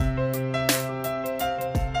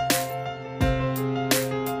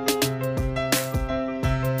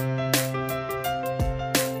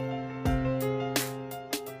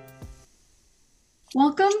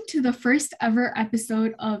to the first ever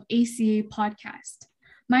episode of ACA Podcast.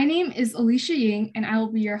 My name is Alicia Ying, and I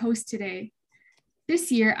will be your host today.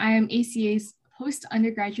 This year, I am ACA's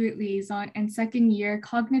post-undergraduate liaison and second year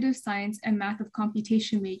cognitive science and math of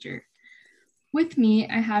computation major. With me,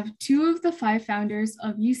 I have two of the five founders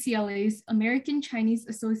of UCLA's American Chinese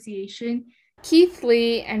Association, Keith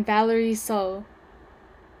Lee and Valerie So.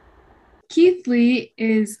 Keith Lee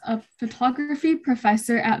is a photography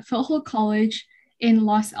professor at Foothill College in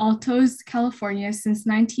Los Altos, California since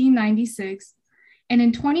 1996, and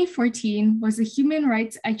in 2014 was a Human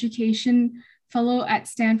Rights Education Fellow at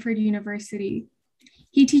Stanford University.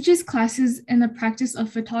 He teaches classes in the practice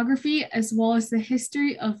of photography as well as the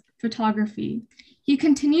history of photography. He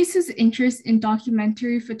continues his interest in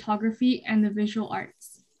documentary photography and the visual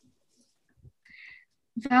arts.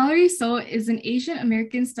 Valerie So is an Asian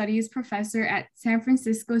American Studies professor at San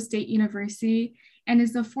Francisco State University and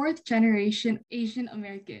is the fourth generation Asian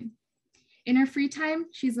American. In her free time,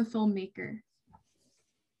 she's a filmmaker.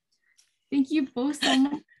 Thank you both so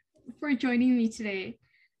much for joining me today.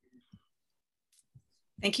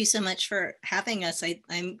 Thank you so much for having us. I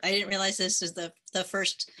didn't realize this was the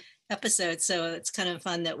first episode, so it's kind of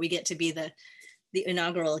fun that we get to be the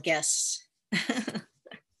inaugural guests.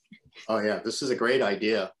 Oh yeah, this is a great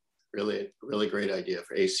idea. Really great idea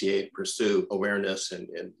for ACA to pursue awareness and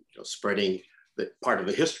spreading the part of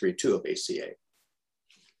the history too of ACA.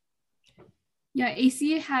 Yeah,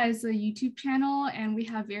 ACA has a YouTube channel and we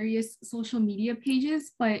have various social media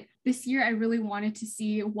pages, but this year I really wanted to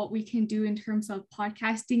see what we can do in terms of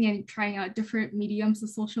podcasting and trying out different mediums of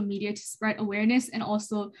social media to spread awareness and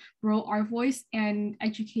also grow our voice and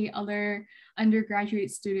educate other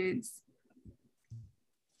undergraduate students.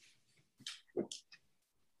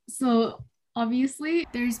 So obviously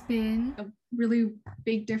there's been a really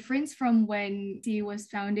big difference from when ACA was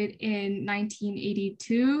founded in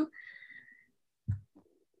 1982.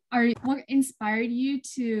 What inspired you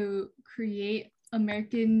to create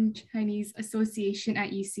American Chinese Association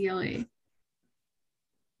at UCLA?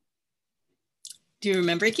 Do you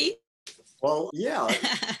remember, Keith? Well, yeah,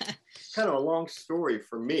 it's kind of a long story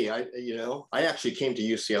for me. I actually came to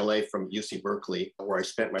UCLA from UC Berkeley, where I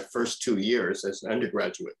spent my first 2 years as an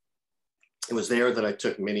undergraduate. It was there that I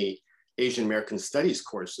took many Asian American Studies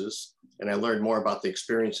courses, and I learned more about the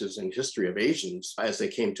experiences and history of Asians as they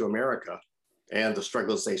came to America and the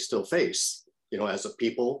struggles they still face, as a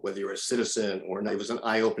people, whether you're a citizen or not. It was an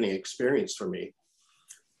eye-opening experience for me.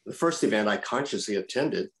 The first event I consciously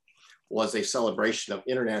attended was a celebration of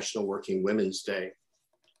International Working Women's Day.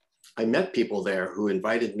 I met people there who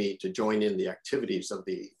invited me to join in the activities of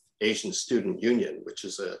the Asian Student Union, which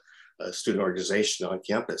is a student organization on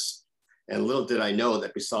campus. And little did I know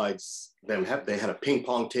that besides them, they had a ping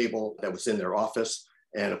pong table that was in their office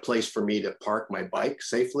and a place for me to park my bike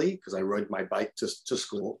safely because I rode my bike to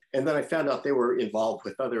school. And then I found out they were involved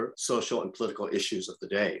with other social and political issues of the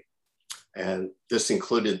day. And this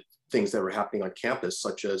included things that were happening on campus,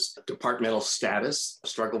 such as departmental status, a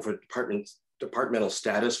struggle for departmental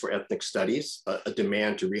status for ethnic studies, a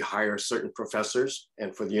demand to rehire certain professors,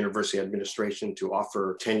 and for the university administration to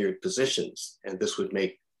offer tenured positions. And this would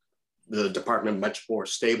make the department much more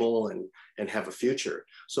stable and have a future.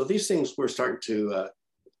 So these things were starting to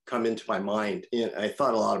come into my mind. And I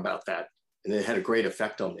thought a lot about that, and it had a great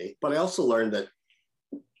effect on me. But I also learned that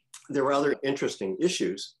there were other interesting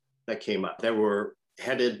issues that came up that were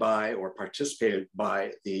headed by or participated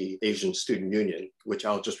by the Asian Student Union, which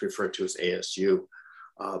I'll just refer to as ASU.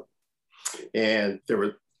 And there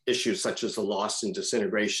were issues such as the loss and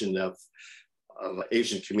disintegration of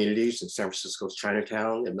Asian communities in San Francisco's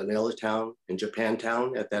Chinatown and Manilatown and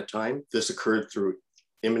Japantown at that time. This occurred through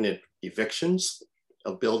imminent evictions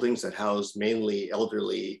of buildings that housed mainly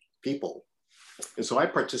elderly people. And so I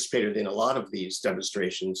participated in a lot of these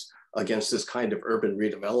demonstrations against this kind of urban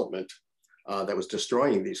redevelopment that was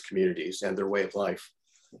destroying these communities and their way of life.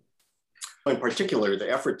 In particular,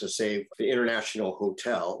 the effort to save the International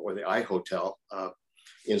Hotel, or the I Hotel,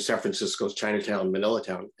 in San Francisco's Chinatown,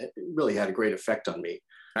 Manilatown, it really had a great effect on me.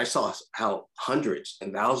 I saw how hundreds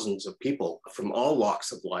and thousands of people from all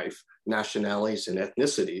walks of life, nationalities and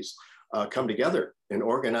ethnicities come together and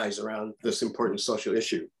organize around this important social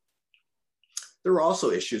issue. There were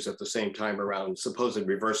also issues at the same time around supposed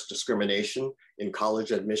reverse discrimination in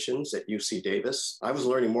college admissions at UC Davis. I was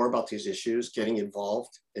learning more about these issues, getting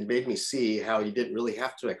involved, and made me see how you didn't really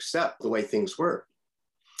have to accept the way things were.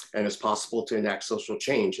 And it's possible to enact social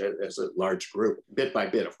change as a large group, bit by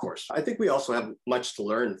bit, of course. I think we also have much to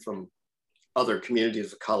learn from other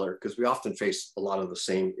communities of color, because we often face a lot of the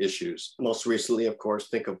same issues. Most recently, of course,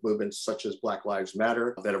 think of movements such as Black Lives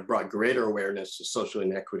Matter that have brought greater awareness to social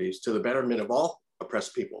inequities to the betterment of all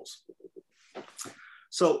oppressed peoples.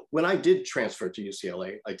 So when I did transfer to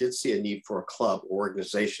UCLA, I did see a need for a club or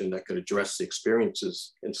organization that could address the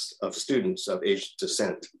experiences of students of Asian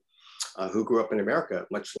descent who grew up in America.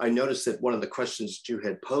 I noticed that one of the questions that you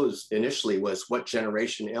had posed initially was, what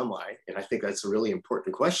generation am I? And I think that's a really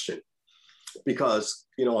important question because,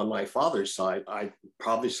 you know, on my father's side, I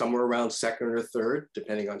probably somewhere around second or third,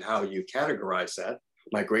 depending on how you categorize that.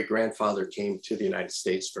 My great-grandfather came to the United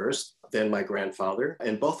States first, then my grandfather,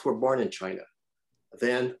 and both were born in China.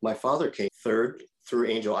 Then my father came third through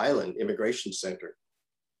Angel Island Immigration Center.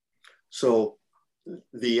 So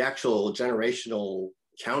the actual generational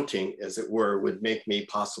counting, as it were, would make me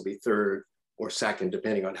possibly third or second,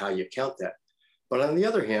 depending on how you count that. But on the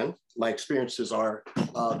other hand, my experiences are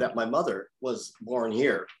that my mother was born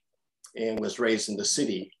here and was raised in the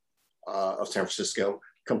city of San Francisco,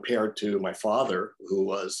 compared to my father, who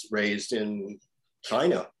was raised in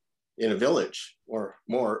China, in a village, or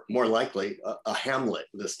more likely a hamlet,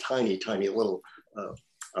 this tiny little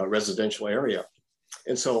residential area.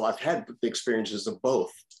 And so I've had the experiences of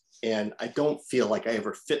both. And I don't feel like I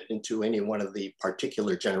ever fit into any one of the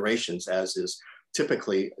particular generations as is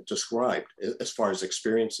typically described as far as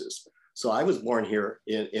experiences. So I was born here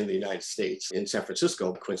in the United States, in San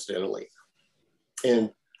Francisco, coincidentally.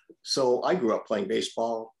 And so I grew up playing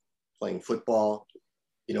baseball, playing football,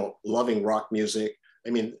 you know, loving rock music.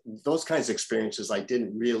 I mean, those kinds of experiences I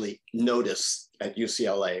didn't really notice at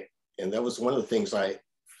UCLA. And that was one of the things I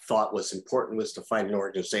thought was important, was to find an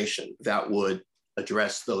organization that would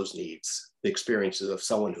address those needs, the experiences of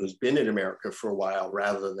someone who's been in America for a while,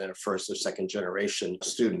 rather than a first or second generation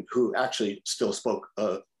student who actually still spoke,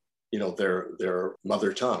 you know, their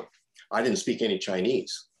mother tongue. I didn't speak any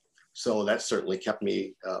Chinese. So that certainly kept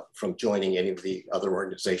me from joining any of the other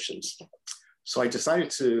organizations. So I decided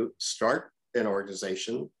to start an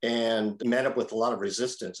organization and met up with a lot of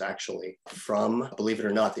resistance, actually, from, believe it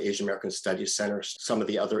or not, the Asian American Studies Center, some of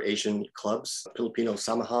the other Asian clubs, Filipino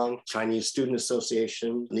Samahang, Chinese Student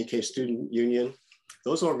Association, Nikkei Student Union.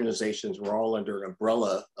 Those organizations were all under an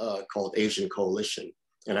umbrella called Asian Coalition.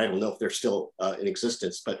 And I don't know if they're still in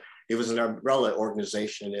existence, but it was an umbrella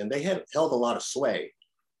organization, and they had held a lot of sway.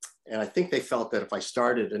 And I think they felt that if I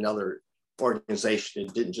started another organization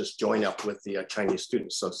and didn't just join up with the Chinese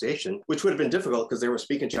Student Association, which would have been difficult because they were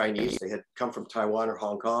speaking Chinese. They had come from Taiwan or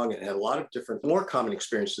Hong Kong and had a lot of different, more common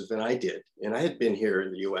experiences than I did. And I had been here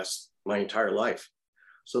in the US my entire life.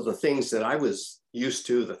 So the things that I was used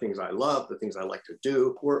to, the things I loved, the things I like to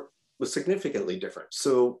do was significantly different.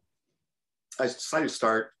 So I decided to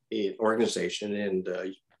start an organization, and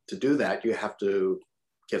to do that, you have to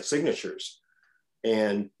get signatures.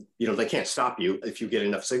 And, you know, they can't stop you if you get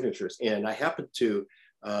enough signatures. And I happened to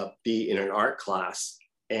be in an art class,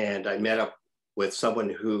 and I met up with someone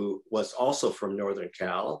who was also from Northern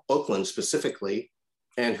Cal, Oakland specifically,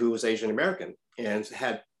 and who was Asian American, and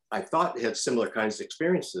I thought had similar kinds of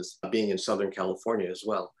experiences being in Southern California as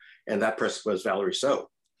well. And that person was Valerie So.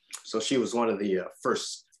 So she was one of the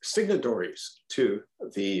first signatories to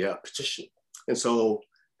the petition. And so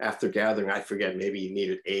after gathering, I forget, maybe you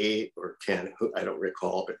needed 8 or 10, I don't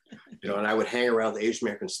recall, but, you know, and I would hang around the Asian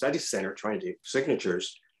American Studies Center trying to get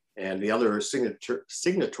signatures. And the other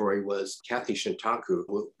signatory was Kathy Shintaku,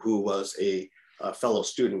 who was a fellow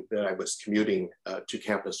student that I was commuting to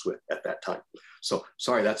campus with at that time. So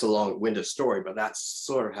sorry, that's a long-winded story, but that's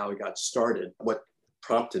sort of how it got started. What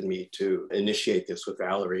prompted me to initiate this with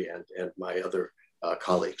Valerie and my other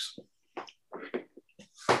colleagues.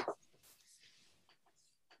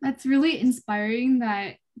 That's really inspiring,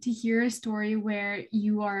 that to hear a story where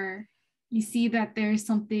you see that there's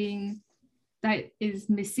something that is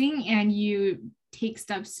missing and you take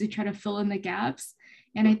steps to try to fill in the gaps.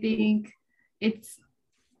 And I think it's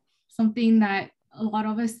something that a lot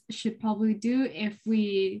of us should probably do if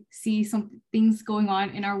we see some things going on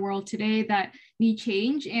in our world today that need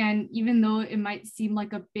change. And even though it might seem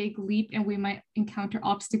like a big leap and we might encounter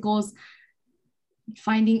obstacles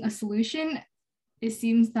finding a solution, it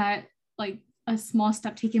seems that like a small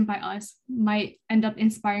step taken by us might end up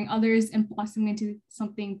inspiring others and blossoming into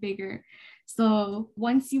something bigger. So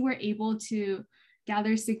once you were able to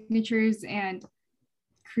gather signatures and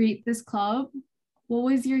create this club, what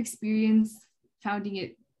was your experience founding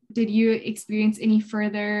it? Did you experience any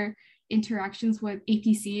further interactions with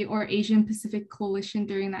APC or Asian Pacific Coalition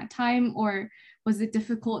during that time? Or was it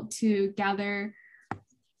difficult to gather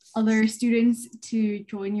other students to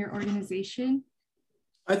join your organization?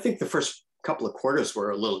 I think the first couple of quarters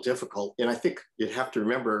were a little difficult. And I think you'd have to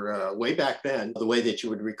remember way back then, the way that you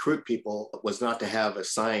would recruit people was not to have a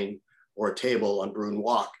sign or a table on Bruin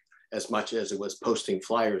Walk as much as it was posting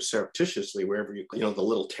flyers surreptitiously wherever you know, the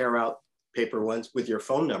little tear out paper ones with your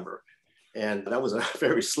phone number. And that was a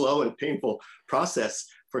very slow and painful process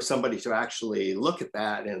for somebody to actually look at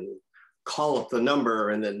that and call up the number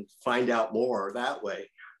and then find out more that way.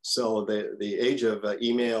 So the age of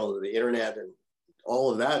email, the internet, and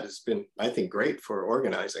all of that has been, I think, great for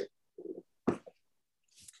organizing.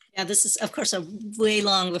 Yeah, this is, of course, a way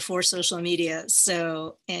long before social media.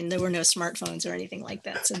 So, and there were no smartphones or anything like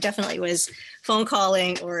that. So definitely was phone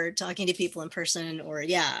calling or talking to people in person, or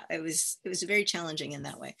yeah, it was very challenging in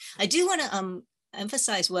that way. I do want to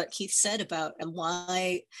emphasize what Keith said about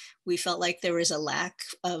why we felt like there was a lack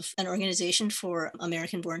of an organization for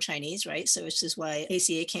American-born Chinese, right? So which is why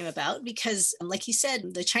ACA came about, because like he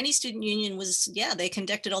said, the Chinese Student Union was, yeah, they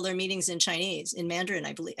conducted all their meetings in Chinese, in Mandarin,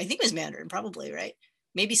 I believe. I think it was Mandarin, probably, right?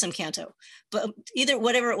 Maybe some Canto, but either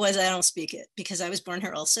whatever it was, I don't speak it because I was born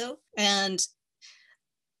here also. And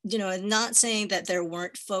you know, not saying that there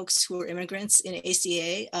weren't folks who were immigrants in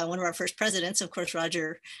ACA. One of our first presidents, of course,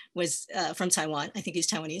 Roger, was from Taiwan. I think he's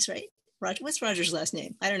Taiwanese, right? Roger, what's Roger's last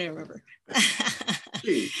name? I don't even remember.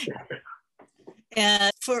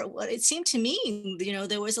 And for what it seemed to me, you know,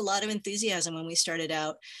 there was a lot of enthusiasm when we started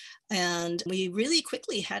out. And we really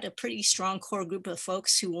quickly had a pretty strong core group of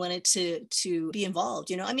folks who wanted to be involved.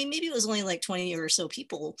 You know, I mean, maybe it was only like 20 or so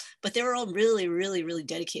people, but they were all really, really, really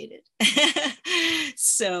dedicated.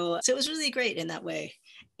 So it was really great in that way.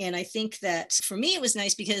 And I think that for me, it was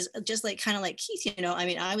nice because just like kind of like Keith, you know, I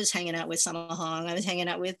mean, I was hanging out with Samahong, I was hanging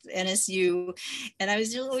out with NSU, and I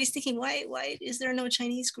was always thinking, why is there no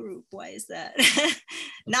Chinese group? Why is that?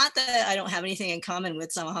 Not that I don't have anything in common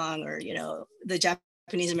with Samahong or, you know, the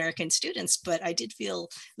Japanese American students, but I did feel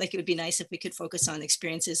like it would be nice if we could focus on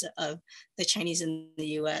experiences of the Chinese in the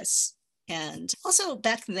US. And also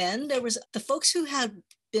back then, there was the folks who had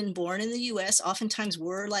been born in the US oftentimes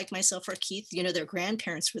were like myself or Keith, you know, their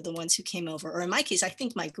grandparents were the ones who came over. Or in my case, I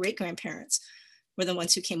think my great-grandparents were the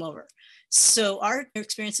ones who came over. So our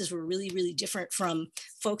experiences were really, really different from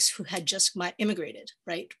folks who had just immigrated,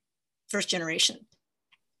 right? First generation.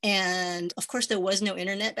 And of course, there was no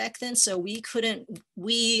internet back then. So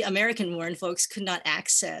we American-born folks could not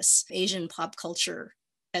access Asian pop culture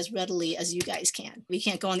as readily as you guys can. We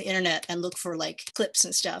can't go on the internet and look for like clips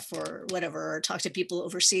and stuff or whatever, or talk to people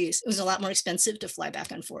overseas. It was a lot more expensive to fly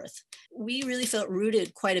back and forth. We really felt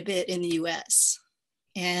rooted quite a bit in the US.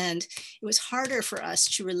 And it was harder for us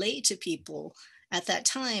to relate to people at that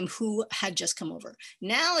time who had just come over.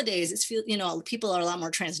 Nowadays, it's you know, people are a lot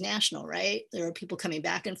more transnational, right? There are people coming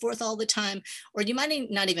back and forth all the time, or you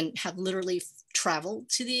might not even have literally traveled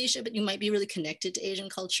to the Asia, but you might be really connected to Asian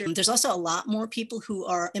culture. There's also a lot more people who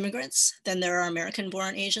are immigrants than there are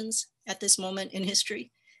American-born Asians at this moment in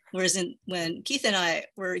history. Whereas when Keith and I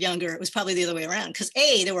were younger, it was probably the other way around, because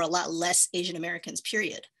there were a lot less Asian Americans,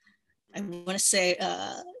 period. I want to say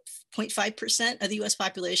 0.5% of the US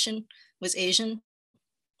population was Asian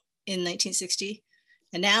in 1960,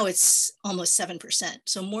 and now it's almost 7%.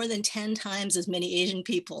 So more than 10 times as many Asian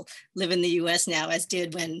people live in the US now as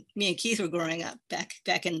did when me and Keith were growing up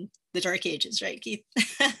back in the dark ages, right, Keith?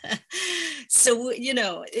 So, you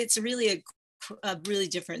know, it's really a really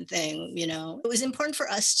different thing, you know. It was important for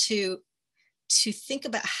us to think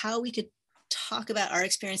about how we could talk about our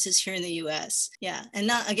experiences here in the US. Yeah, and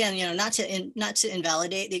not, again, you know, not to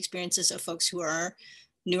invalidate the experiences of folks who are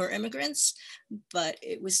newer immigrants, but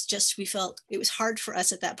it was just, we felt it was hard for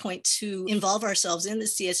us at that point to involve ourselves in the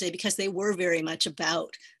CSA because they were very much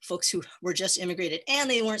about folks who were just immigrated and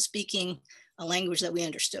they weren't speaking a language that we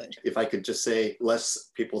understood. If I could just say,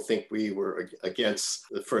 less people think we were against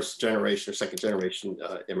the first generation or second generation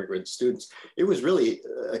immigrant students. It was really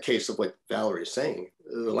a case of what Valerie is saying.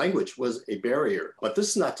 The language was a barrier, but this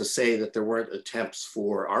is not to say that there weren't attempts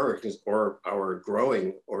for our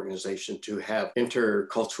growing organization to have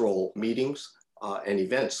intercultural meetings and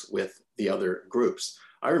events with the other groups.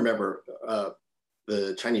 I remember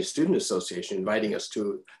the Chinese Student Association inviting us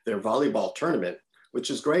to their volleyball tournament, which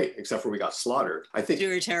is great, except for we got slaughtered. I think you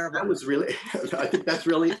were terrible. That was really, I think that's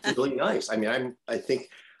really, really nice. I mean, I think,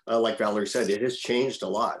 like Valerie said, it has changed a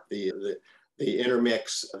lot. The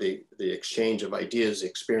intermix, the exchange of ideas,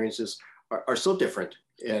 experiences are so different.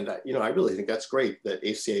 And, you know, I really think that's great that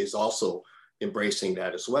ACA is also embracing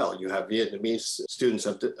that as well. You have Vietnamese students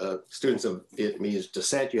of Vietnamese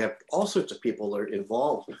descent. You have all sorts of people that are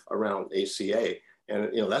involved around ACA. And,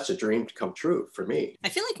 you know, that's a dream to come true for me. I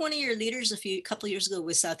feel like one of your leaders a couple of years ago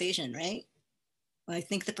was South Asian, right? I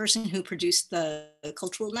think the person who produced the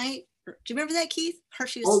cultural night Do you remember that, Keith?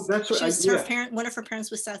 She Oh, that's right. She was her parent. One of her parents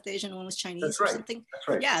was South Asian, one was Chinese, that's or right. something. That's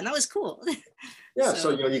right. Yeah, and that was cool. Yeah, so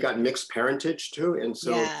you got mixed parentage too, and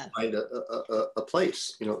so yeah. find a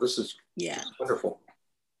place. This is wonderful.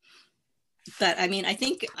 But I mean, I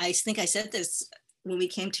think I said this when we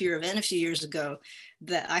came to your event a few years ago,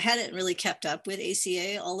 that I hadn't really kept up with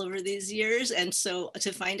ACA all over these years, and so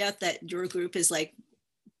to find out that your group is like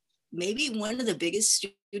maybe one of the biggest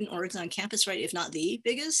student orgs on campus, right? If not the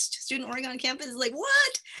biggest student org on campus, is like,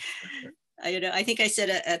 what? I think I said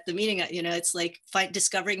at the meeting, it's like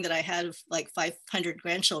discovering that I had like 500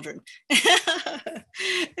 grandchildren.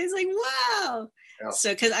 It's like, wow. Yeah.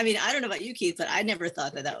 So, because I mean, I don't know about you, Keith, but I never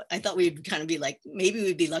thought that I thought we'd kind of be like, maybe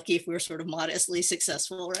we'd be lucky if we were sort of modestly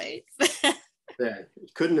successful, right? Yeah,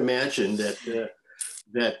 couldn't imagine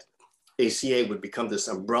that ACA would become this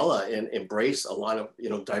umbrella and embrace a lot of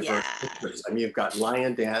diverse interests. I mean, you've got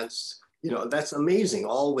lion dance, that's amazing,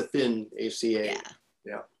 all within ACA.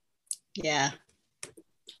 Yeah,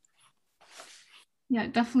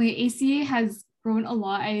 definitely. ACA has grown a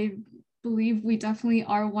lot. I believe we definitely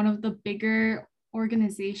are one of the bigger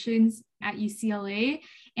organizations at UCLA,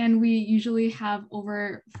 and we usually have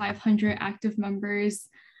over 500 active members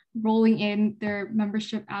rolling in their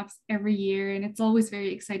membership apps every year, and it's always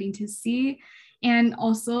very exciting to see. And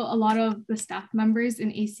also a lot of the staff members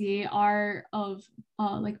in ACA are of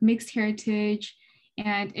like mixed heritage,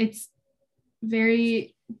 and it's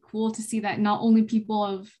very cool to see that not only people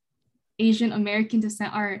of Asian American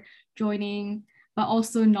descent are joining, but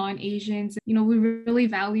also non-Asians. We really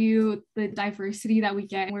value the diversity that we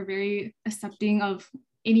get. We're very accepting of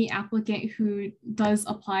any applicant who does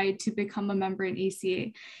apply to become a member in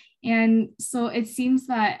ACA. And so it seems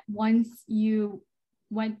that once you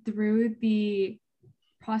went through the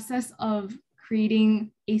process of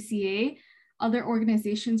creating ACA, other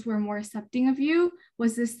organizations were more accepting of you.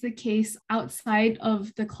 Was this the case outside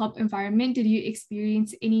of the club environment? Did you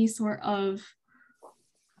experience any sort of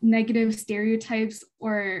negative stereotypes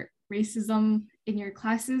or racism in your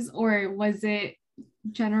classes, or was it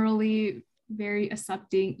generally very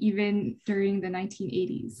accepting even during the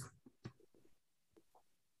 1980s?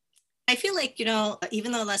 I feel like,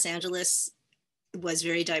 even though Los Angeles was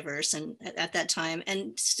very diverse and at that time,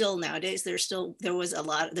 and still nowadays, there was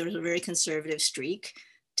a very conservative streak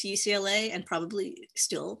to UCLA, and probably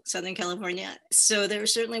still Southern California. So there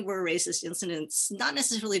certainly were racist incidents, not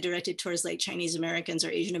necessarily directed towards like Chinese Americans or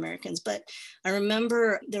Asian Americans, but I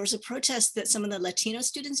remember there was a protest that some of the Latino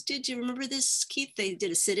students did. Do you remember this, Keith? They did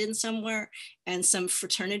a sit-in somewhere, and some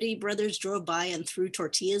fraternity brothers drove by and threw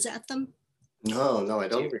tortillas at them. No, I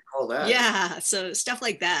don't recall that. Yeah, so stuff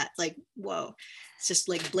like that, like, whoa, it's just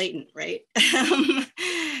like blatant, right?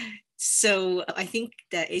 So I think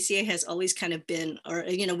that ACA has always kind of been, or,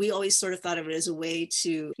 we always sort of thought of it as a way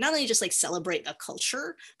to not only just like celebrate a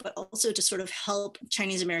culture, but also to sort of help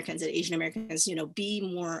Chinese Americans and Asian Americans,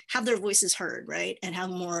 have their voices heard, right? And have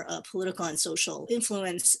more political and social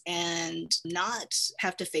influence, and not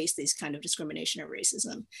have to face these kind of discrimination or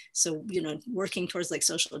racism. So, working towards like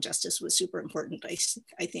social justice was super important,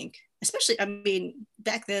 I think. Especially, I mean,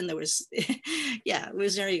 back then there was, it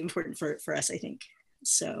was very important for us, I think.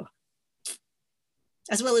 So,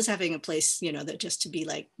 as well as having a place, that just to be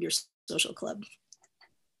like your social club.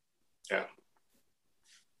 Yeah.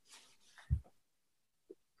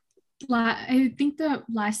 I think that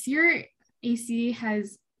last year, ACA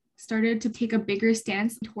has started to take a bigger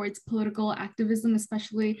stance towards political activism,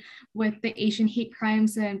 especially with the Asian hate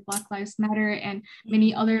crimes and Black Lives Matter and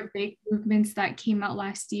many other big movements that came out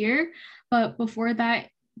last year. But before that,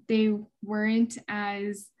 they weren't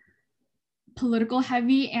as political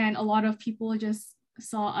heavy, and a lot of people just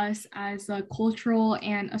saw us as a cultural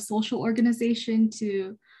and a social organization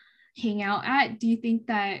to hang out at. Do you think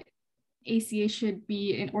that ACA should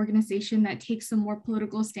be an organization that takes a more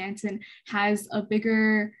political stance and has a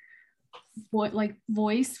bigger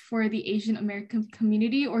voice for the Asian American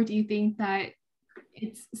community, or do you think that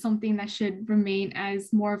it's something that should remain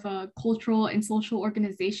as more of a cultural and social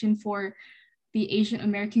organization for the Asian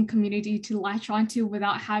American community to latch onto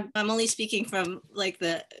without having? I'm only speaking from like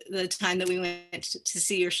the time that we went to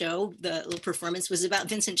see your show. The little performance was about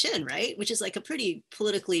Vincent Chin, right? Which is like a pretty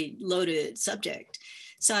politically loaded subject.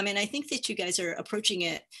 So, I mean, I think that you guys are approaching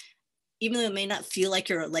it, even though it may not feel like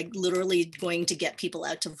you're like literally going to get people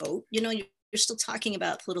out to vote, you're still talking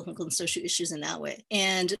about political and social issues in that way.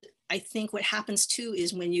 And I think what happens too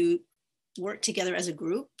is when you work together as a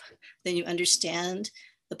group, then you understand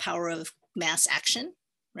the power of mass action,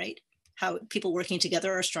 right? How people working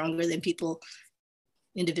together are stronger than people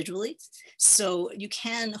individually. So you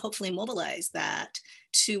can hopefully mobilize that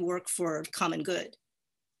to work for common good.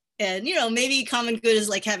 And, maybe common good is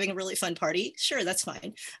like having a really fun party. Sure, that's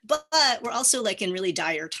fine. But we're also like in really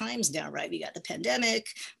dire times now, right? We got the pandemic,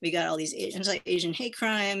 we got all these Asian hate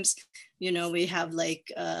crimes, we have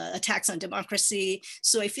like attacks on democracy.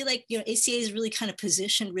 So I feel like, ACA is really kind of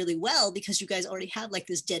positioned really well because you guys already have like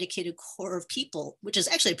this dedicated core of people, which is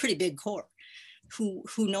actually a pretty big core, who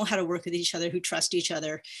know how to work with each other, who trust each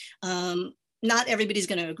other. Not everybody's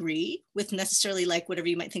going to agree with necessarily like whatever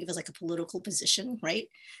you might think of as like a political position, right?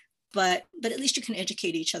 But at least you can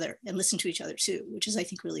educate each other and listen to each other too, which is, I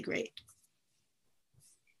think, really great.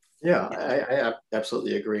 Yeah, I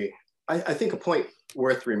absolutely agree. I think a point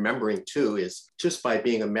worth remembering too is just by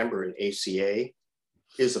being a member in ACA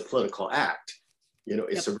is a political act.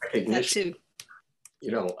 It's a recognition,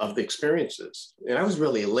 of the experiences. And I was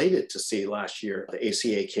really elated to see last year the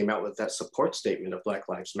ACA came out with that support statement of Black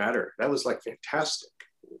Lives Matter. That was like fantastic.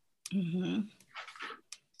 Mm-hmm.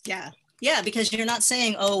 Yeah, because you're not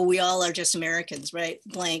saying, oh, we all are just Americans, right?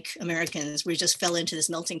 Blank Americans. We just fell into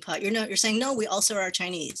this melting pot. You're saying, no, we also are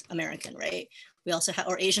Chinese American, right? We also have,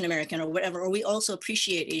 or Asian American or whatever, or we also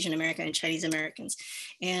appreciate Asian American and Chinese Americans.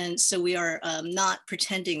 And so we are not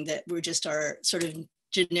pretending that we're just our sort of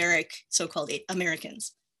generic so-called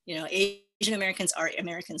Americans. Asian Americans are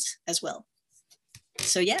Americans as well.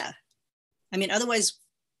 So yeah, I mean, otherwise,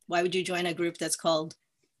 why would you join a group that's called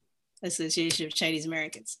Association of Chinese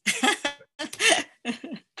Americans?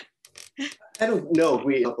 I don't know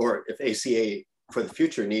if ACA for the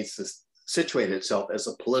future needs to situate itself as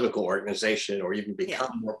a political organization or even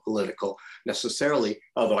become more political necessarily,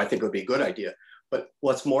 although I think it would be a good idea. But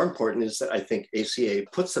what's more important is that I think ACA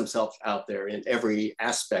puts themselves out there in every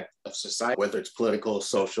aspect of society, whether it's political,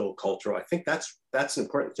 social, cultural. I think that's an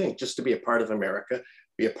important thing, just to be a part of America,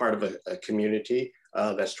 be a part of a community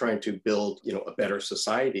that's trying to build, a better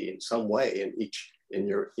society in some way,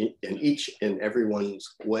 in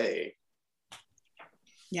everyone's way.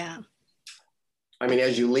 Yeah. I mean,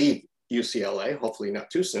 as you leave UCLA, hopefully not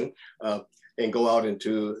too soon, and go out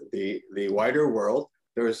into the wider world,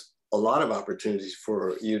 there's a lot of opportunities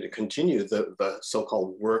for you to continue the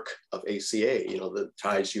so-called work of ACA, the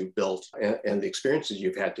ties you've built and the experiences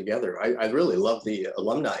you've had together. I really love the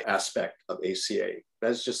alumni aspect of ACA.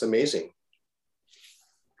 That's just amazing.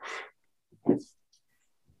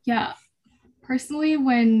 Yeah, personally,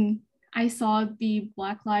 when I saw the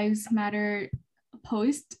Black Lives Matter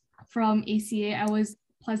post from ACA, I was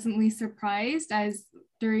pleasantly surprised, as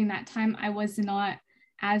during that time I was not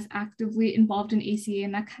as actively involved in ACA,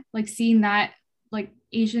 and that like seeing that like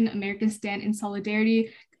Asian Americans stand in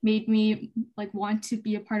solidarity made me like want to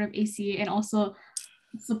be a part of ACA and also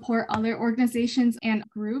support other organizations and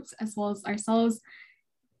groups as well as ourselves,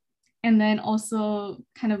 and then also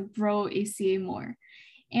kind of grow ACA more.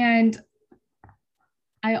 And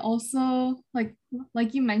I also like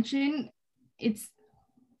you mentioned, it's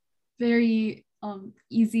very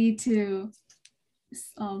easy to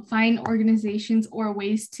find organizations or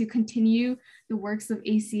ways to continue the works of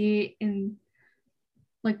ACA in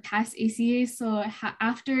like past ACA. So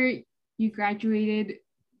after you graduated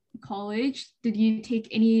college, did you take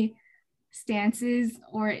any stances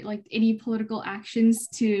or like any political actions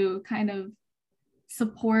to kind of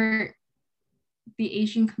support the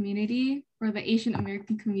Asian community or the Asian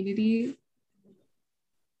American community?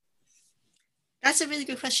 That's a really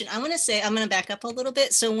good question. I'm going to back up a little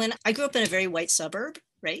bit. So when I grew up in a very white suburb,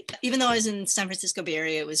 right? Even though I was in San Francisco Bay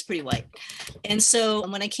Area, it was pretty white. And so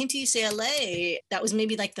when I came to UCLA, that was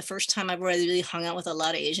maybe like the first time I really hung out with a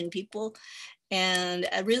lot of Asian people. And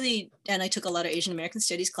I took a lot of Asian American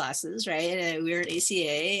studies classes, right? And we were at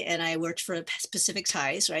ACA and I worked for Pacific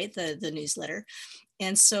Ties, right? The newsletter.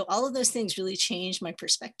 And so all of those things really changed my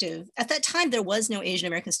perspective. At that time, there was no Asian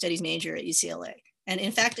American studies major at UCLA. And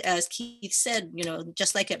in fact, as Keith said,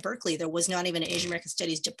 just like at Berkeley, there was not even an Asian American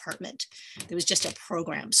Studies department. There was just a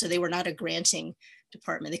program. So they were not a granting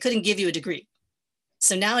department. They couldn't give you a degree.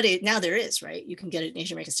 So now there is, right? You can get an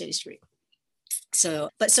Asian American Studies degree. So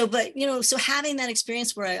having that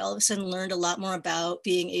experience where I all of a sudden learned a lot more about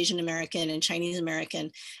being Asian American and Chinese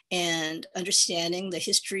American and understanding the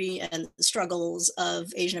history and the struggles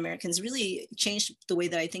of Asian Americans really changed the way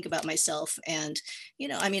that I think about myself. And,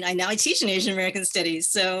 I teach in Asian American studies.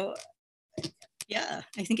 So yeah,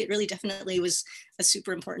 I think it really definitely was a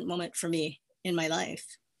super important moment for me in my life.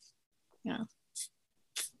 Yeah.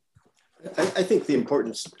 I think the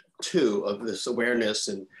importance too of this awareness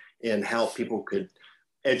and how people could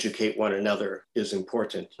educate one another is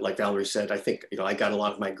important. Like Valerie said, I think, I got a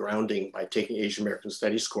lot of my grounding by taking Asian American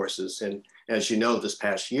Studies courses. And as you know, this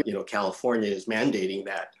past year, California is mandating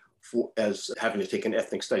that as having to take an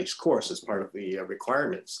ethnic studies course as part of the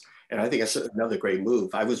requirements. And I think that's another great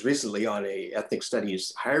move. I was recently on a ethnic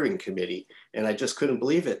studies hiring committee, and I just couldn't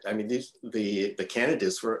believe it. I mean, the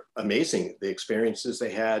candidates were amazing, the experiences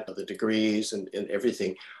they had, the degrees and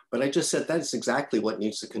everything. But I just said that's exactly what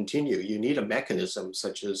needs to continue. You need a mechanism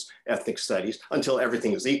such as ethnic studies until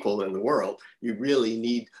everything is equal in the world. You really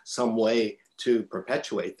need some way to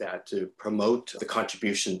perpetuate that, to promote the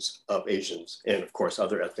contributions of Asians and, of course,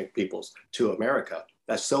 other ethnic peoples to America.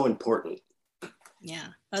 That's so important. Yeah.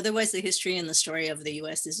 Otherwise, the history and the story of the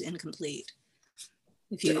U.S. is incomplete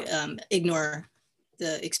if you ignore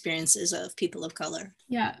the experiences of people of color.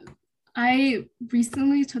 Yeah. I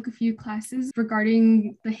recently took a few classes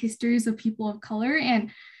regarding the histories of people of color,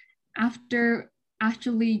 and after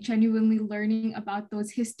actually genuinely learning about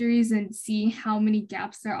those histories and seeing how many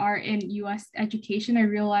gaps there are in US education, I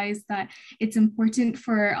realized that it's important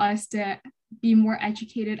for us to be more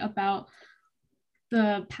educated about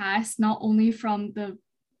the past, not only from the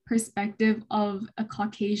perspective of a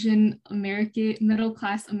Caucasian American,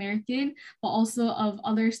 middle-class American, but also of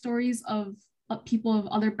other stories of people of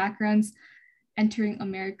other backgrounds entering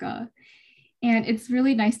America. And it's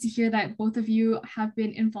really nice to hear that both of you have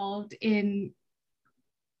been involved in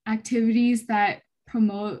activities that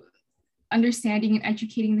promote understanding and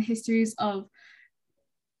educating the histories of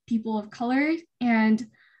people of color. And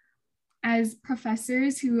as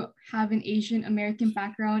professors who have an Asian American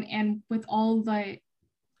background, and with all the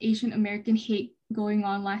Asian American hate going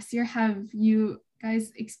on last year, have you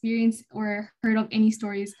guys experienced or heard of any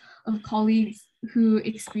stories of colleagues who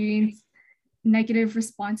experienced negative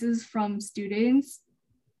responses from students?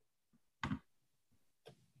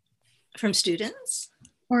 From students?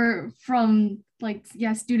 Or from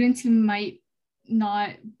students who might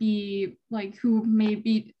not be who may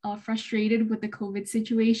be frustrated with the COVID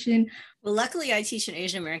situation. Well, luckily I teach in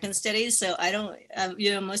Asian American studies, so I don't,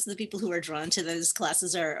 most of the people who are drawn to those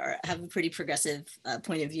classes have a pretty progressive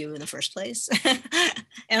point of view in the first place.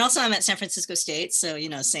 And also I'm at San Francisco State, so,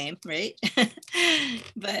 same, right?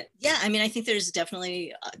 But yeah, I mean, I think there's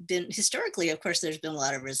definitely been, historically, of course, there's been a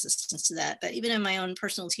lot of resistance to that, but even in my own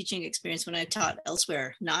personal teaching experience, when I've taught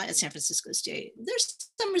elsewhere, not at San Francisco State, there's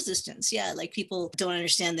some resistance. Yeah, like people don't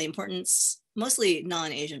understand the importance, mostly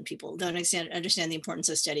non-Asian people don't understand the importance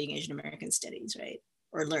of studying Asian American studies, right?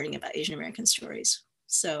 Or learning about Asian American stories.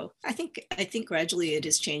 So I think gradually it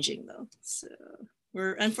is changing though. So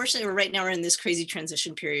unfortunately right now we're in this crazy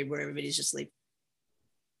transition period where everybody's just like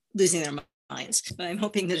losing their minds, but I'm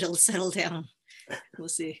hoping that it'll settle down. We'll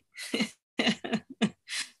see.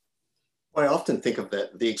 Well, I often think of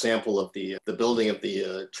the example of the building of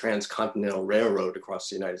the Transcontinental Railroad across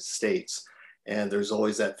the United States. And there's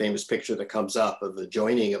always that famous picture that comes up of the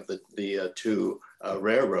joining of the two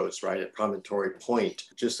railroads, right, at Promontory Point.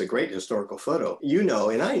 Just a great historical photo. You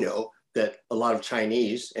know, and I know that a lot of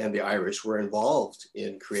Chinese and the Irish were involved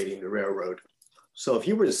in creating the railroad. So if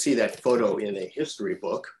you were to see that photo in a history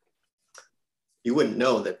book, you wouldn't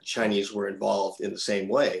know that the Chinese were involved in the same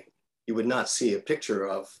way. You would not see a picture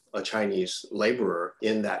of a Chinese laborer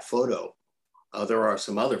in that photo. There are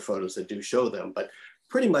some other photos that do show them, but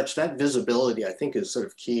pretty much that visibility, I think, is sort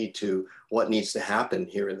of key to what needs to happen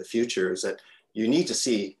here in the future, is that you need to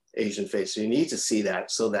see Asian faces. You need to see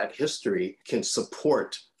that so that history can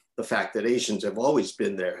support the fact that Asians have always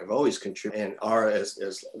been there, have always contributed, and are, as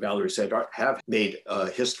Valerie said, have made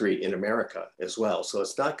history in America as well. So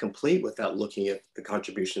it's not complete without looking at the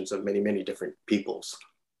contributions of many, many different peoples.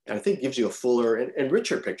 And I think it gives you a fuller and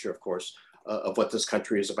richer picture, of course, of what this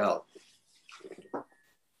country is about.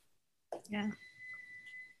 Yeah.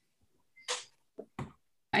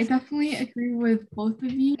 I definitely agree with both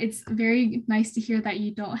of you. It's very nice to hear that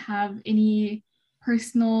you don't have any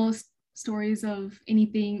personal stories of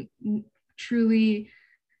anything truly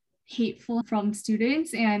hateful from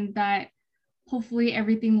students, and that hopefully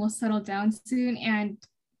everything will settle down soon. And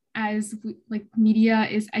as media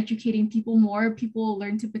is educating people more, people will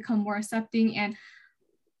learn to become more accepting and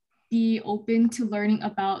be open to learning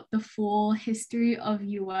about the full history of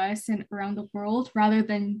US and around the world, rather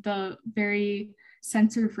than the very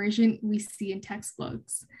censored version we see in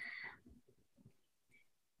textbooks.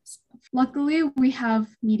 Luckily, we have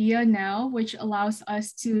media now, which allows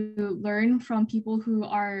us to learn from people who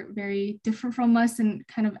are very different from us and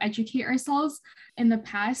kind of educate ourselves. In the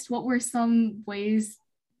past, what were some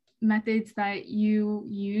methods that you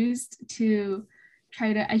used to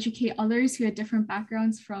try to educate others who had different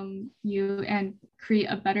backgrounds from you and create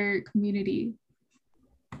a better community?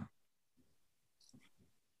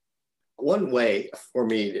 One way for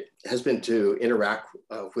me has been to interact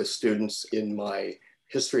with students in my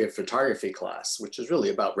history of photography class, which is really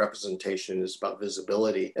about representation, is about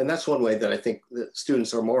visibility. And that's one way that I think that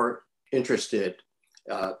students are more interested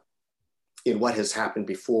in what has happened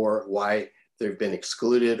before, why they've been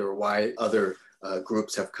excluded, or why other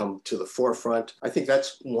groups have come to the forefront. I think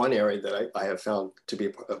that's one area that I have found to be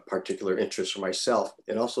a particular interest for myself.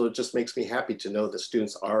 And also it just makes me happy to know that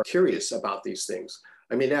students are curious about these things.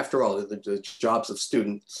 I mean, after all, the jobs of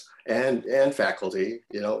students and faculty,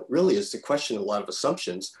 you know, really is to question a lot of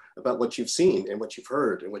assumptions about what you've seen and what you've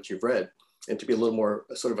heard and what you've read, and to be a little more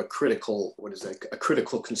sort of a critical, a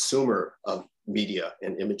critical consumer of media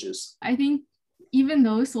and images. I think even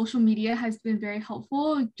though social media has been very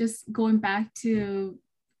helpful, just going back to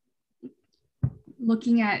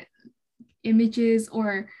looking at images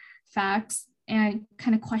or facts and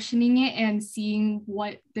kind of questioning it and seeing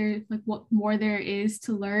what more there is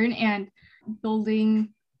to learn, and building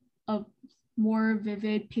a more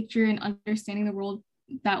vivid picture and understanding the world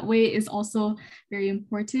that way is also very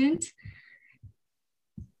important.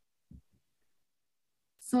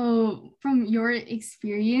 So from your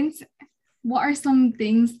experience, what are some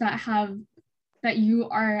things that you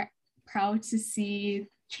are proud to see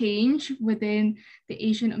change within the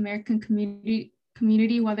Asian American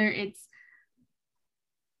community, whether it's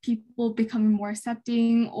people becoming more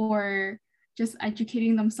accepting or just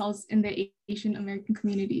educating themselves in the Asian American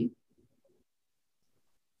community?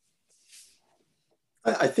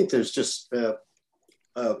 I think there's just,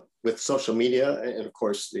 with social media and of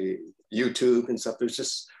course the YouTube and stuff,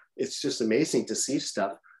 it's just amazing to see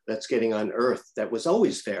stuff that's getting unearthed that was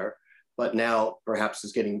always there, but now perhaps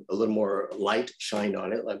is getting a little more light shined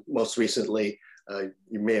on it. Like most recently,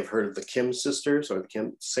 you may have heard of the Kim sisters, or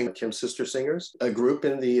the Kim sister singers, a group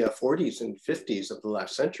in the 40s and 50s of the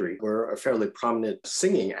last century, were a fairly prominent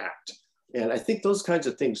singing act. And I think those kinds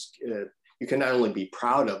of things you can not only be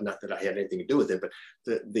proud of, not that I had anything to do with it,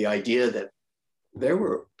 but the idea that there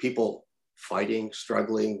were people fighting,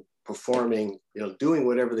 struggling, performing, you know, doing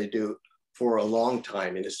whatever they do for a long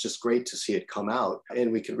time. And it's just great to see it come out.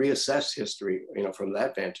 And we can reassess history, you know, from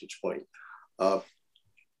that vantage point.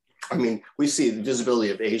 I mean, we see the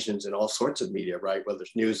visibility of Asians in all sorts of media, right? Whether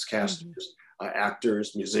it's newscasters,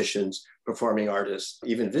 actors, musicians, performing artists,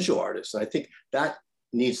 even visual artists. And I think that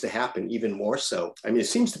needs to happen even more so. I mean, it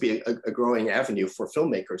seems to be a growing avenue for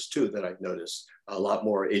filmmakers too, that I've noticed. A lot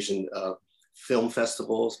more Asian film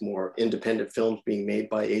festivals, more independent films being made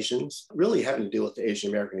by Asians, really having to deal with the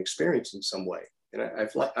Asian American experience in some way. And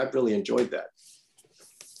I've really enjoyed that.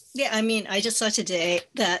 Yeah, I mean, I just saw today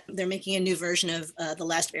that they're making a new version of The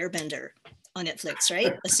Last Airbender on Netflix,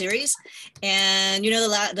 right? A series. And you know,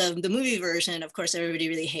 the movie version, of course, everybody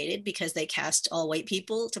really hated because they cast all white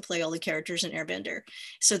people to play all the characters in Airbender.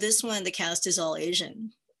 So this one, the cast is all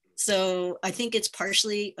Asian. So I think it's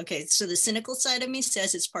partially, okay, so the cynical side of me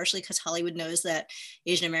says it's partially because Hollywood knows that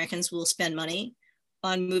Asian Americans will spend money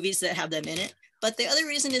on movies that have them in it. But the other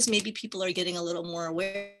reason is maybe people are getting a little more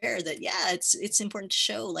aware that, yeah, it's important to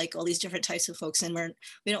show like all these different types of folks. And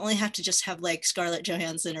we don't only have to just have like Scarlett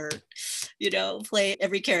Johansson or, you know, play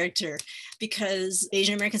every character, because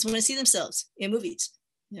Asian Americans want to see themselves in movies.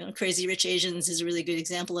 You know, Crazy Rich Asians is a really good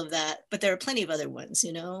example of that, but there are plenty of other ones,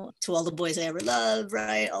 you know, To All the Boys I Ever Loved,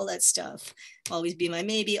 right? All that stuff, Always Be My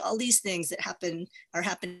Maybe, all these things that are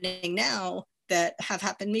happening now that have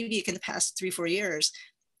happened maybe in the past 3-4 years.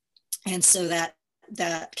 And so that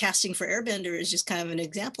casting for Airbender is just kind of an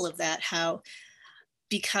example of that, how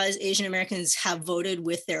because Asian Americans have voted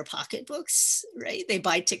with their pocketbooks, right? They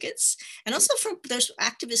buy tickets. And also there's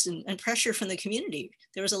activism and pressure from the community.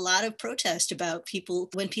 There was a lot of protest about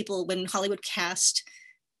when Hollywood cast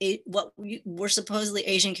what were supposedly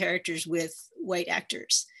Asian characters with white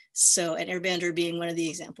actors. So, and Airbender being one of the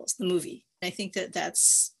examples, the movie. I think that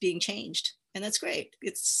that's being changed, and that's great.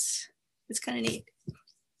 It's kind of neat.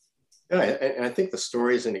 Yeah, and I think the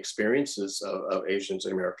stories and experiences of Asians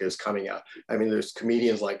in America is coming out. I mean, there's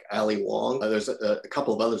comedians like Ali Wong. There's a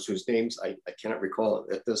couple of others whose names I cannot recall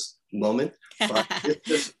at this moment, but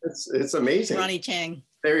it's amazing. Ronnie Chang.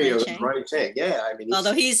 There you go, Ronnie Chang. Yeah, I mean,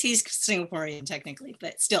 although he's Singaporean technically,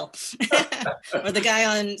 but still. Or the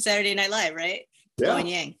guy on Saturday Night Live, right? Yeah. Owen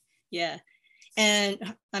Yang. Yeah. And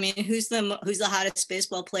I mean, who's the hottest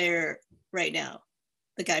baseball player right now?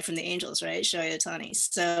 The guy from the Angels, right? Shohei Ohtani.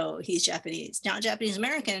 So he's Japanese, not Japanese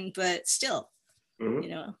American, but still, you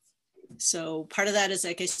know. So part of that is,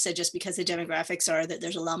 like I said, just because the demographics are that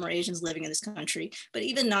there's a lot more Asians living in this country, but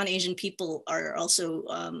even non-Asian people are also,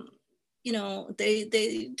 you know,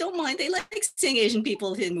 they don't mind. They like seeing Asian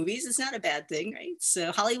people in movies. It's not a bad thing, right?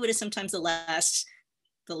 So Hollywood is sometimes the last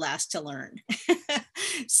the last to learn.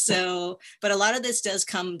 So, but a lot of this does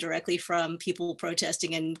come directly from people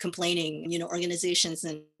protesting and complaining, organizations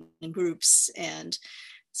and groups. And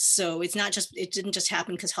so it didn't just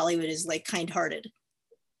happen because Hollywood is like kind-hearted.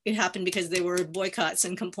 It happened because there were boycotts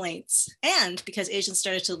and complaints, and because Asians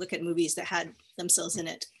started to look at movies that had themselves in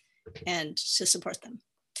it and to support them.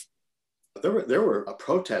 There were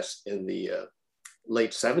protests in the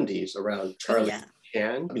late 70s around Charlie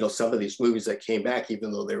Chan. Some of these movies that came back,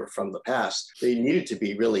 even though they were from the past, they needed to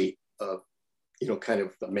be really, kind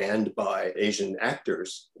of manned by Asian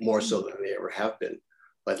actors more so than they ever have been.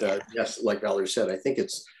 But yes, like Valerie said, I think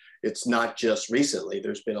it's not just recently.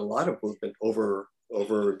 There's been a lot of movement over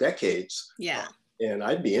decades. Yeah. And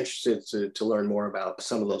I'd be interested to learn more about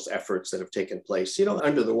some of those efforts that have taken place.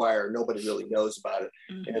 Under the wire, nobody really knows about it.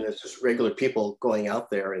 Mm-hmm. And it's just regular people going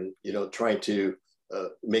out there and, trying to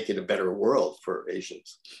make it a better world for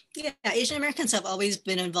Asians. Yeah, Asian Americans have always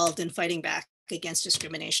been involved in fighting back against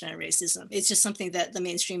discrimination and racism. It's just something that the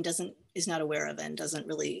mainstream is not aware of and doesn't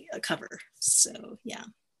really cover. So, yeah.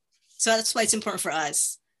 So that's why it's important for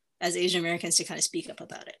us as Asian Americans to kind of speak up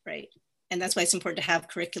about it, right? And that's why it's important to have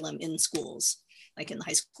curriculum in schools, like in the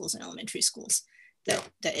high schools and elementary schools, that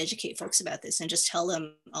educate folks about this and just tell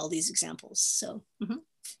them all these examples. So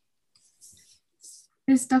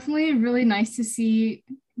It's definitely really nice to see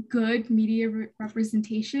good media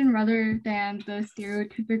representation rather than the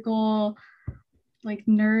stereotypical like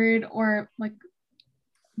nerd or like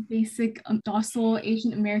basic docile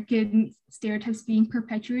Asian American stereotypes being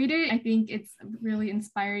perpetuated. I think it's really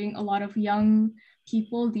inspiring a lot of young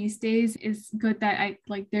people these days. It's good that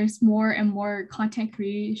there's more and more content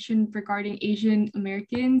creation regarding Asian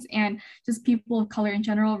Americans and just people of color in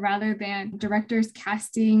general, rather than directors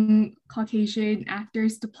casting Caucasian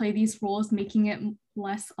actors to play these roles, making it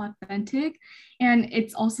less authentic. And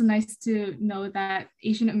it's also nice to know that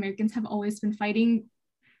Asian Americans have always been fighting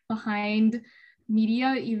behind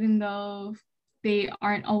media, even though they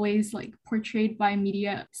aren't always portrayed by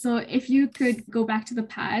media. So if you could go back to the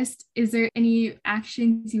past, is there any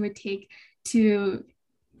actions you would take to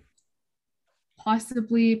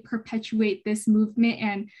possibly perpetuate this movement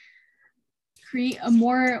and create a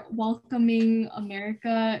more welcoming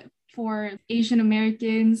America for Asian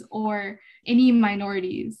Americans or any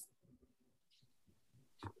minorities?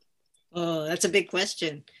 Oh, that's a big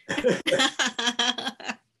question.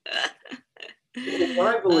 Well,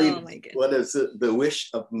 I believe what is the wish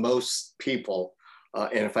of most people,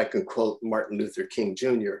 and if I could quote Martin Luther King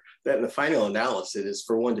Jr., that in the final analysis it is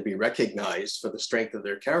for one to be recognized for the strength of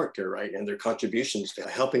their character, right, and their contributions to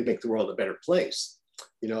helping make the world a better place.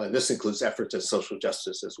 And this includes efforts at social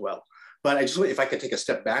justice as well. But I just, if I could take a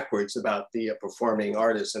step backwards about the performing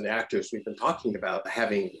artists and actors we've been talking about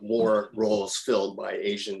having more roles filled by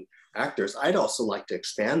Asian actors, I'd also like to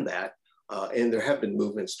expand that, and there have been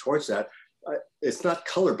movements towards that. It's not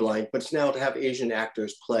colorblind, but it's now to have Asian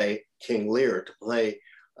actors play King Lear, to play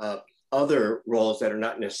other roles that are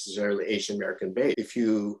not necessarily Asian American based. If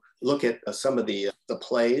you look at some of the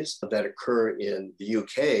plays that occur in the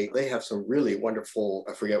UK, they have some really wonderful,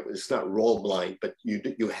 I forget, it's not role blind, but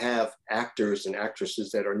you have actors and actresses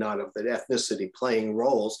that are not of that ethnicity playing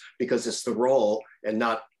roles because it's the role and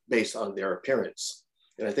not based on their appearance.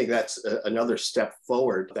 And I think that's another step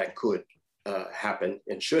forward that could happen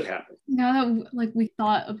and should happen. Now that we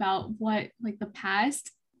thought about what the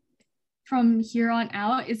past, from here on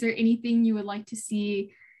out, is there anything you would like to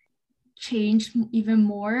see changed even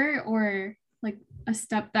more, or a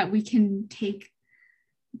step that we can take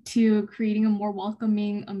to creating a more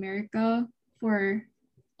welcoming America for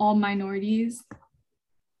all minorities?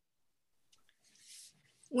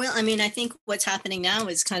 Well, I mean, I think what's happening now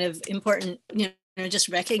is kind of important, just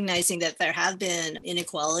recognizing that there have been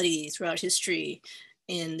inequality throughout history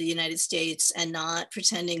in the United States and not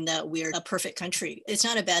pretending that we're a perfect country. It's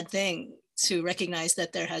not a bad thing to recognize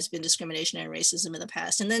that there has been discrimination and racism in the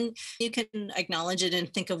past. And then you can acknowledge it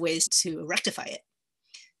and think of ways to rectify it.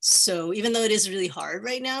 So even though it is really hard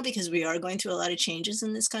right now because we are going through a lot of changes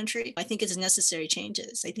in this country, I think it's necessary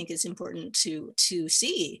changes. I think it's important to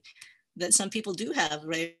see that some people do have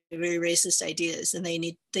very, very racist ideas and they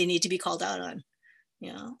need to be called out on.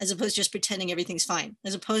 As opposed to just pretending everything's fine,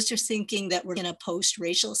 as opposed to thinking that we're in a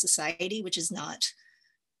post-racial society, which is not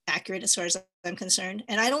accurate as far as I'm concerned.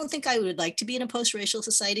 And I don't think I would like to be in a post-racial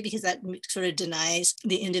society because that sort of denies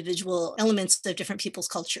the individual elements of different people's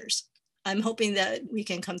cultures. I'm hoping that we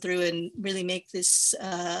can come through and really make this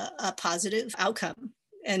a positive outcome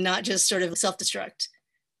and not just sort of self-destruct.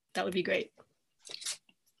 That would be great.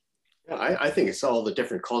 I think it's all the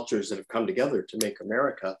different cultures that have come together to make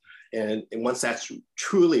America. And once that's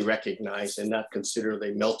truly recognized and not considered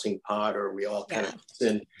a melting pot or we all kind of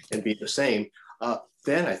sin and be the same,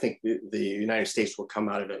 then I think the United States will come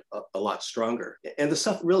out of it a lot stronger. And the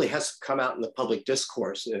stuff really has come out in the public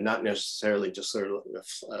discourse and not necessarily just sort of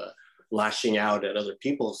lashing out at other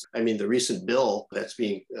people's. I mean, the recent bill that's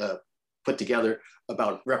being put together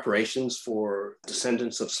about reparations for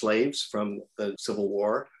descendants of slaves from the Civil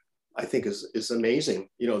War, I think is amazing.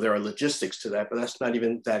 You know, there are logistics to that, but that's not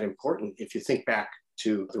even that important. If you think back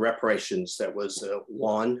to the reparations that was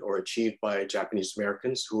won or achieved by Japanese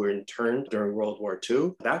Americans who were interned during World War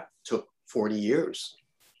II, that took 40 years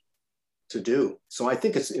to do. So I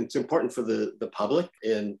think it's important for the public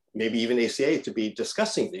and maybe even ACA to be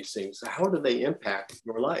discussing these things. How do they impact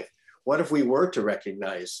your life? What if we were to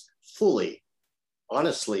recognize fully,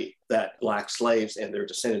 honestly, that Black slaves and their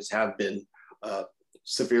descendants have been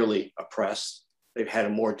severely oppressed? They've had a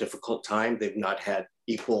more difficult time. They've not had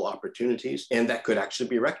equal opportunities, and that could actually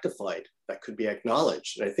be rectified. That could be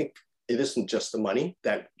acknowledged. And I think it isn't just the money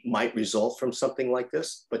that might result from something like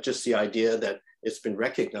this, but just the idea that it's been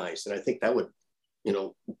recognized. And I think that would, you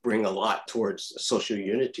know, bring a lot towards social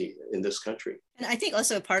unity in this country. And I think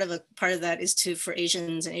also part of that is for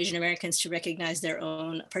Asians and Asian Americans to recognize their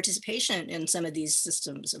own participation in some of these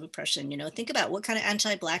systems of oppression. You know, think about what kind of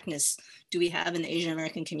anti-Blackness do we have in the Asian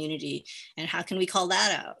American community, and how can we call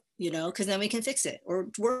that out? You know, because then we can fix it or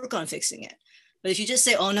work on fixing it. But if you just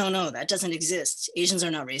say, "Oh no, that doesn't exist. Asians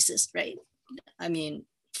are not racist," right? I mean,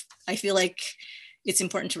 I feel like it's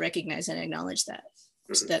important to recognize and acknowledge that.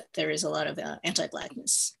 That there is a lot of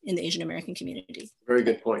anti-Blackness in the Asian American community. Very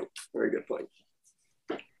good point. Very good point.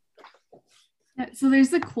 Yeah, so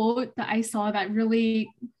there's a quote that I saw that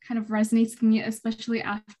really kind of resonates with me, especially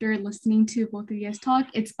after listening to both of you guys talk.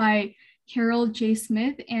 It's by Harold J.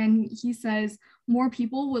 Smith, and he says, more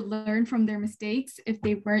people would learn from their mistakes if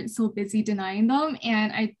they weren't so busy denying them.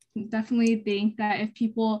 And I definitely think that if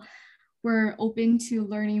people were open to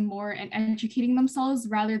learning more and educating themselves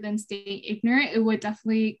rather than staying ignorant, it would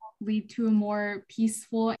definitely lead to a more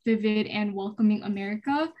peaceful, vivid, and welcoming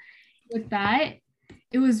America. With that,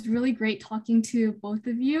 it was really great talking to both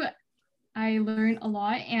of you. I learned a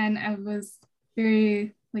lot, and I was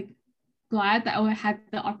very glad that I had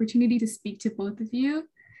the opportunity to speak to both of you.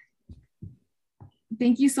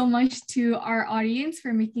 Thank you so much to our audience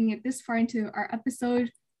for making it this far into our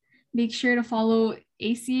episode. Make sure to follow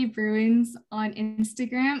ACA Bruins on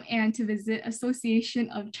Instagram and to visit Association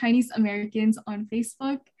of Chinese Americans on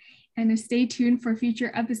Facebook, and to stay tuned for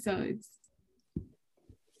future episodes.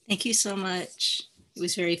 Thank you so much. It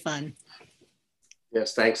was very fun.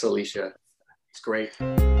 Yes, thanks, Alicia. It's great.